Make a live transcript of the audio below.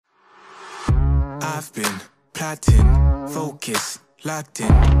I've been plotting, focused, locked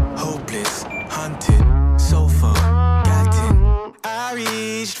in, hopeless, hunted, so far, gotten. I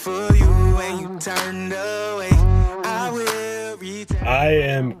reached for you when you turned away. I will return. I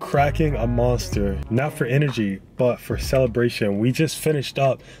am cracking a monster, not for energy, but for celebration. We just finished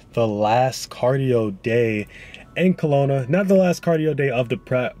up the last cardio day in Kelowna. Not the last cardio day of the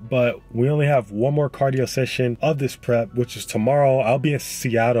prep, but we only have one more cardio session of this prep, which is tomorrow. I'll be in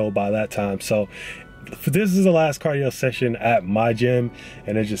Seattle by that time. So this is the last cardio session at my gym,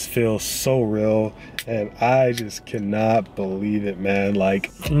 and it just feels so real, and I just cannot believe it, man.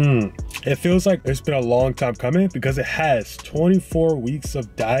 Like it feels like it's been a long time coming, because it has 24 weeks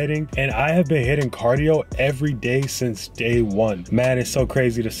of dieting, and I have been hitting cardio every day since day one. Man, it's so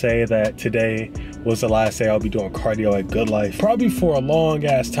crazy to say that today was the last day I'll be doing cardio at Good Life, probably for a long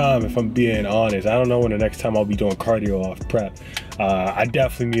ass time, if I'm being honest. I don't know when the next time I'll be doing cardio off prep. I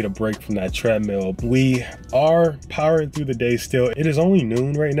definitely need a break from that treadmill. We are powering through the day still. It is only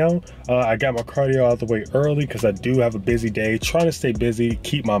noon right now. I got my cardio out the way early because I do have a busy day, trying to stay busy,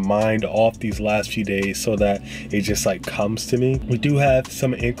 keep my mind off these last few days so that it just like comes to me. We do have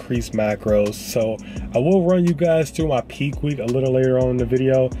some increased macros, so I will run you guys through my peak week a little later on in the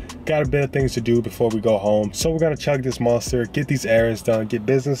video. Got a bit of things to do before we go home, so we're gonna chug this monster, get these errands done, get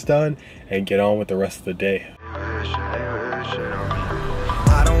business done, and get on with the rest of the day.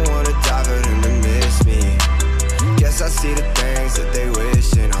 I don't wanna die for them to miss me. Guess I see the things that they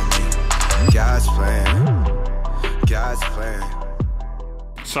wishing on me. God's plan, God's plan.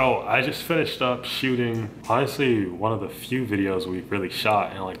 So I just finished up shooting, honestly, one of the few videos we've really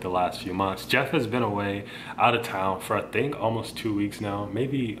shot in like the last few months. Jeff has been away out of town for I think almost 2 weeks now,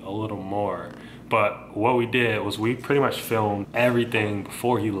 maybe a little more. But what we did was we pretty much filmed everything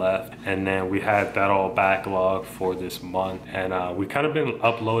before he left, and then we had that all backlog for this month, and we kind of been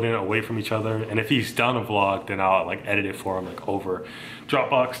uploading away from each other. And if he's done a vlog, then I'll like edit it for him like over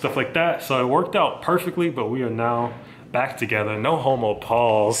Dropbox, stuff like that. So it worked out perfectly, but we are now back together. No homo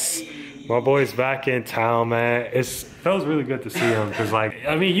pause. My boy's back in town, man. It feels really good to see him, because like,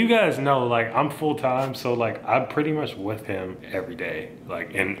 I mean, you guys know, like, I'm full-time, so like I'm pretty much with him every day.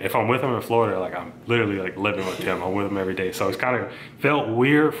 Like, and if I'm with him in Florida, like I'm literally like living with him. I'm with him every day. So it's kind of felt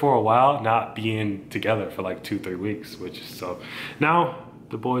weird for a while not being together for like 2-3 weeks, which is so now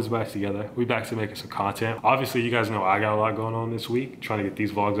the boys back together. We back to making some content. Obviously, you guys know I got a lot going on this week, trying to get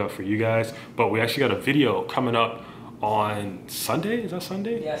these vlogs out for you guys, but we actually got a video coming up on Sunday. Is that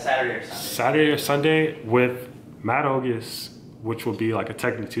Sunday? Yeah, Saturday or Sunday. Saturday or Sunday with Matt Ogus, which will be like a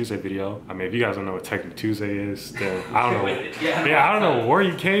Technic Tuesday video. I mean, if you guys don't know what Technic Tuesday is, then I don't know. Yeah, I don't know where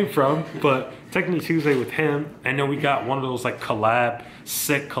you came from, but Technic Tuesday with him. And then we got one of those like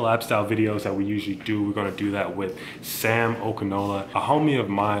sick collab style videos that we usually do. We're gonna do that with Sam Okanola, a homie of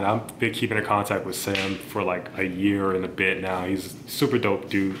mine. I've been keeping in contact with Sam for like a year and a bit now. He's a super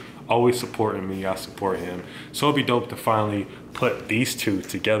dope dude. Always supporting me, I support him. So it'd be dope to finally put these two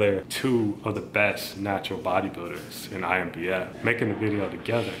together, two of the best natural bodybuilders in IMBF, making a video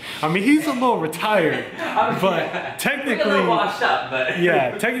together. I mean, he's a little retired, but technically, washed up, but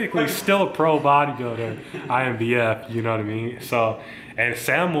yeah, technically still a pro bodybuilder, IMBF, you know what I mean? So, and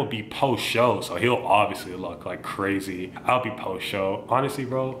Sam will be post-show, so he'll obviously look like crazy. I'll be post-show. Honestly,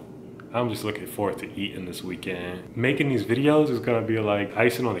 bro, I'm just looking forward to eating this weekend. Making these videos is gonna be like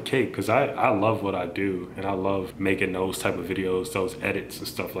icing on the cake, because I love what I do, and I love making those type of videos, those edits and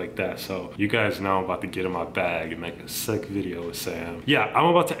stuff like that. So you guys know I'm about to get in my bag and make a sick video with Sam. Yeah, I'm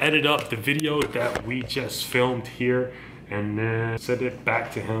about to edit up the video that we just filmed here and then send it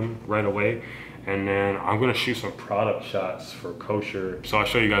back to him right away. And then I'm gonna shoot some product shots for Kosher. So I'll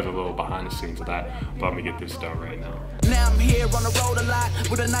show you guys a little behind the scenes of that, but I'm gonna get this done right now. Now I'm here on the road a lot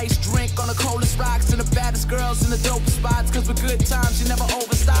with a nice drink on the coldest rocks and the baddest girls in the dopest spots, cause with good times you never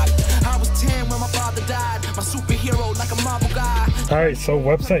overstock. I was 10 when my father died, my superhero like a Marvel guy. All right, so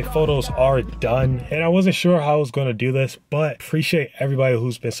website photos are done, and I wasn't sure how I was gonna do this, but appreciate everybody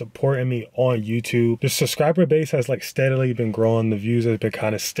who's been supporting me on YouTube. The subscriber base has like steadily been growing. The views have been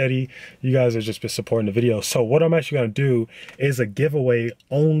kind of steady. You guys are just been supporting the video. So what I'm actually gonna do is a giveaway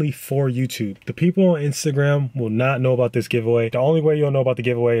only for YouTube. The people on Instagram will not know about this giveaway. The only way you'll know about the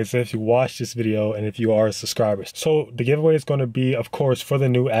giveaway is if you watch this video and if you are a subscriber. So the giveaway is going to be, of course, for the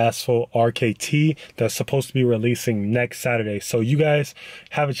new Asphalt RKT that's supposed to be releasing next Saturday. So you guys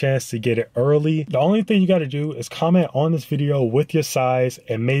have a chance to get it early. The only thing you got to do is comment on this video with your size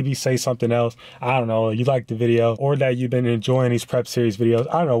and maybe say something else. I don't know, you like the video, or that you've been enjoying these prep series videos.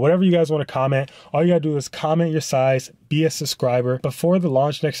 I don't know, whatever you guys want to comment. All you gotta do is comment your size, be a subscriber. Before the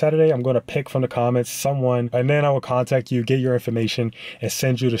launch next Saturday, I'm going to pick from the comments someone, and then I will contact you, get your information, and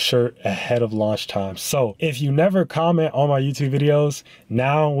send you the shirt ahead of launch time. So if you never comment on my YouTube videos,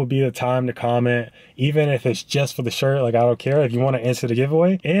 now would be the time to comment, even if it's just for the shirt. Like, I don't care if you want to enter the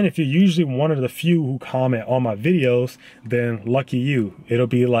giveaway. And if you're usually one of the few who comment on my videos, then lucky you. It'll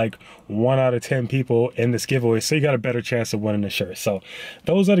be like 1 out of 10 people in this giveaway, so you got a better chance of winning the shirt. So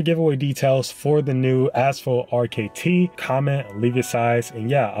those are the giveaway details for the new Asphalt RKT. Comment, leave your size, and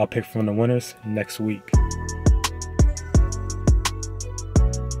yeah, I'll pick from the winners next week.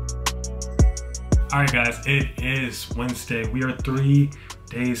 All right, guys, it is Wednesday. We are 3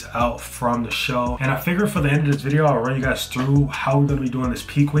 days out from the show, and I figured for the end of this video I'll run you guys through how we're gonna be doing this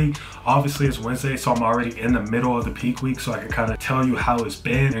peak week. Obviously it's Wednesday, so I'm already in the middle of the peak week, so I can kind of tell you how it's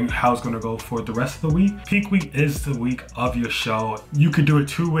been and how it's gonna go for the rest of the week. Peak week is the week of your show. You could do it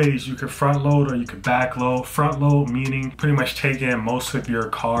 2 ways. You could front load or you could back load. Front load meaning pretty much take in most of your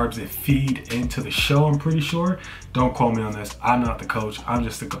carbs and feed into the show, I'm pretty sure. Don't quote me on this, I'm not the coach, I'm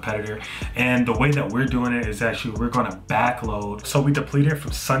just a competitor. And the way that we're doing it is actually we're gonna back load. So we deplete it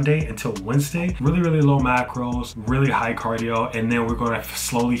from Sunday until Wednesday. Really low macros, really high cardio, and then we're gonna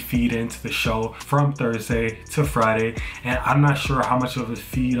slowly feed into the show from Thursday to Friday. And I'm not sure how much of a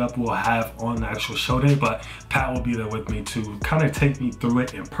feed up we'll have on the actual show day, but Pat will be there with me to kind of take me through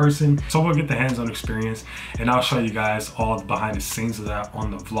it in person. So we'll get the hands-on experience, and I'll show you guys all the behind the scenes of that on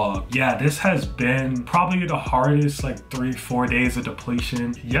the vlog. Yeah, this has been probably the hardest like 3-4 days of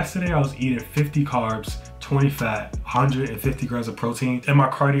depletion. Yesterday I was eating 50 carbs, 20 fat, 150 grams of protein, and my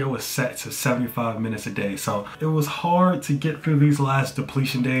cardio was set to 75 minutes a day. So it was hard to get through these last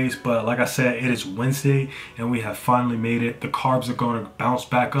depletion days, but like I said, it is Wednesday and we have finally made it. The carbs are going to bounce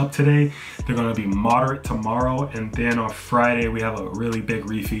back up today. They're going to be moderate tomorrow, and then on Friday we have a really big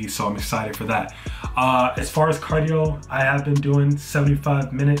refeed, so I'm excited for that. As far as cardio, I have been doing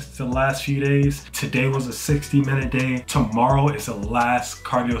 75 minutes the last few days. Today was a 60-minute day. Tomorrow is the last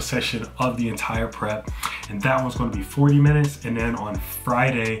cardio session of the entire prep, and that one's going to be 40 minutes. And then on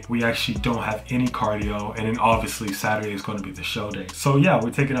Friday we actually don't have any cardio, and then obviously Saturday is going to be the show day. So yeah,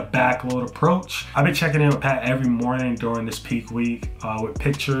 we're taking a backload approach. I've been checking in with Pat every morning during this peak week with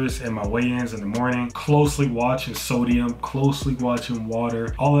pictures and my weigh-ins in the morning, closely watching sodium, closely watching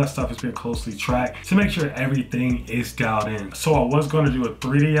water. All that stuff has been closely tracked to make sure everything is dialed in. So I was going to do a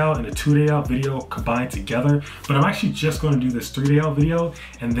 3-day out and a 2-day out video combined together, but I'm actually just going to do this 3-day out video,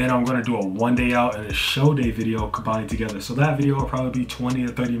 and then I'm going to do a 1-day out and a show day video combined together. So that video will probably be 20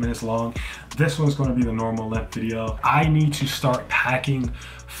 to 30 minutes long. This one's going to be the normal length video. I need to start packing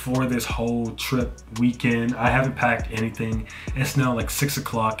for this whole trip weekend. I haven't packed anything. It's now like 6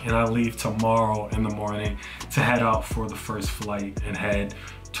 o'clock and I leave tomorrow in the morning to head out for the first flight and head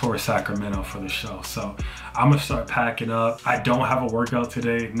towards Sacramento for the show. So I'm gonna start packing up. I don't have a workout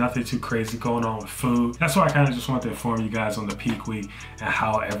today, nothing too crazy going on with food. That's why I kind of just wanted to inform you guys on the peak week and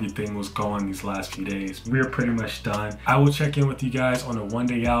how everything was going these last few days. We're pretty much done. I will check in with you guys on a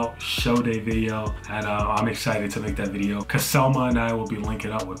 1-day out show day video, and I'm excited to make that video because Selma and I will be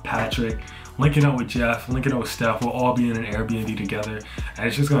linking up with Patrick, linking up with Jeff, linking up with Steph. We'll all be in an Airbnb together, and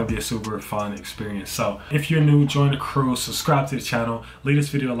it's just gonna be a super fun experience. So if you're new, join the crew, subscribe to the channel, leave this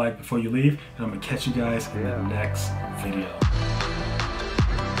video a like before you leave, and I'm gonna catch you guys in the next video.